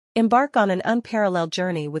Embark on an unparalleled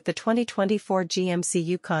journey with the 2024 GMC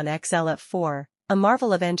Yukon XL At4, a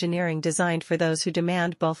marvel of engineering designed for those who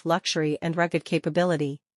demand both luxury and rugged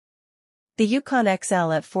capability. The Yukon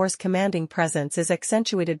XL At4's commanding presence is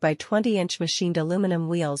accentuated by 20-inch machined aluminum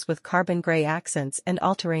wheels with carbon gray accents and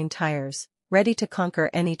all-terrain tires, ready to conquer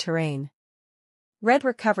any terrain. Red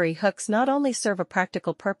recovery hooks not only serve a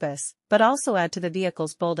practical purpose, but also add to the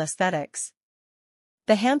vehicle's bold aesthetics.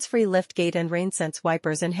 The hands-free liftgate and RainSense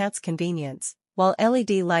wipers enhance convenience, while LED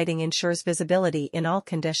lighting ensures visibility in all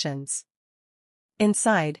conditions.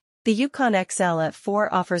 Inside, the Yukon XL At4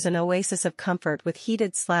 offers an oasis of comfort with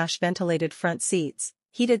heated/ventilated front seats,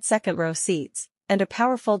 heated second-row seats, and a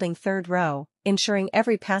power-folding third row, ensuring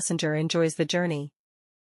every passenger enjoys the journey.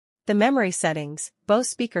 The memory settings, Bose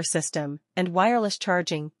speaker system, and wireless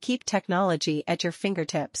charging keep technology at your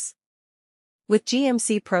fingertips. With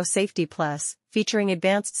GMC Pro Safety Plus, featuring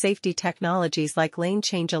advanced safety technologies like lane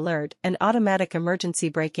change alert and automatic emergency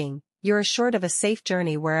braking, you're assured of a safe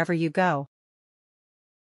journey wherever you go.